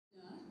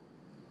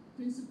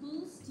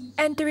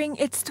Entering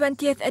its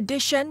 20th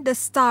edition, the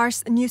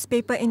Star's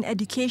newspaper in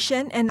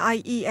education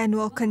NiE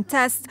annual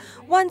contest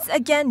once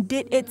again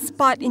did its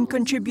part in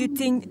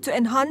contributing to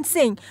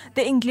enhancing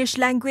the English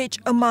language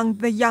among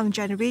the young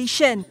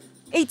generation.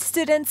 8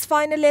 students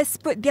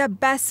finalists put their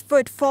best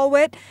foot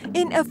forward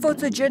in a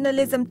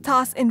photojournalism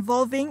task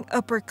involving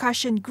a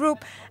percussion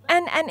group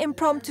and an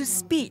impromptu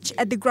speech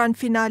at the grand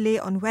finale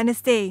on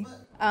Wednesday.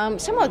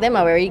 Some of them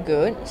are very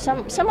good.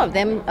 Some of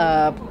them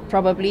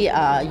probably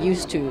are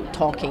used to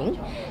talking.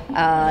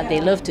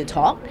 They love to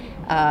talk.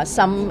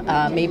 Some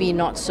maybe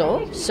not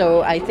so.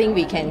 So I think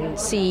we can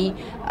see,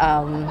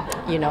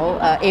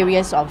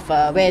 areas of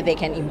where they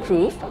can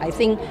improve. I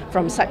think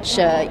from such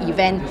an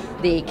event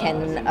they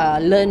can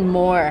learn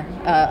more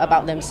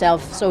about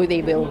themselves. So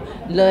they will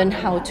learn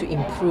how to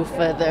improve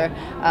further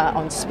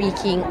on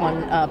speaking,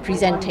 on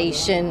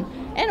presentation,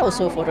 and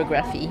also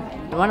photography.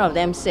 One of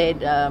them said,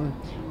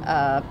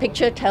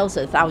 picture tells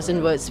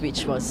 1,000 words,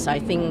 which was, I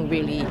think,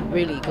 really,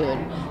 really good.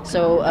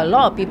 So a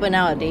lot of people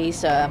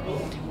nowadays,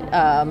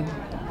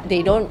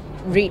 they don't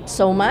read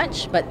so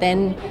much, but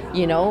then,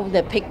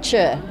 the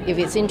picture, if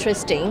it's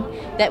interesting,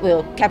 that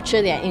will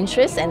capture their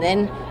interest, and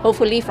then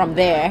hopefully from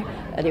there,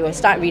 they will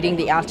start reading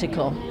the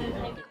article.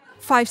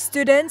 5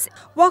 students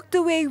walked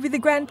away with the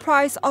grand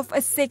prize of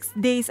a 6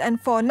 days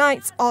and 4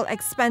 nights, all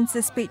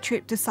expenses paid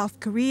trip to South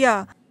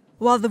Korea,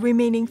 while the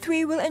remaining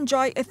 3 will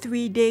enjoy a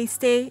 3-day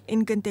stay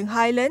in Genting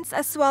Highlands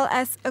as well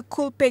as a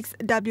Coolpix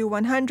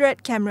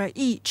W100 camera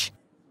each.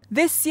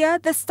 This year,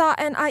 the Star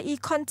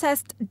NiE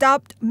contest,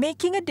 dubbed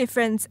Making a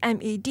Difference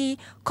MAD,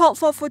 called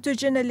for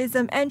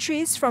photojournalism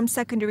entries from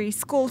secondary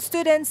school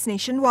students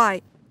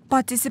nationwide.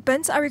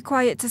 Participants are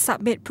required to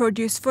submit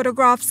produced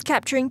photographs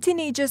capturing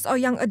teenagers or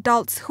young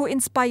adults who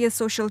inspire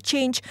social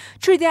change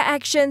through their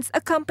actions,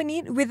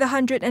 accompanied with a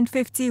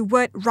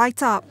 150-word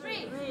write-up.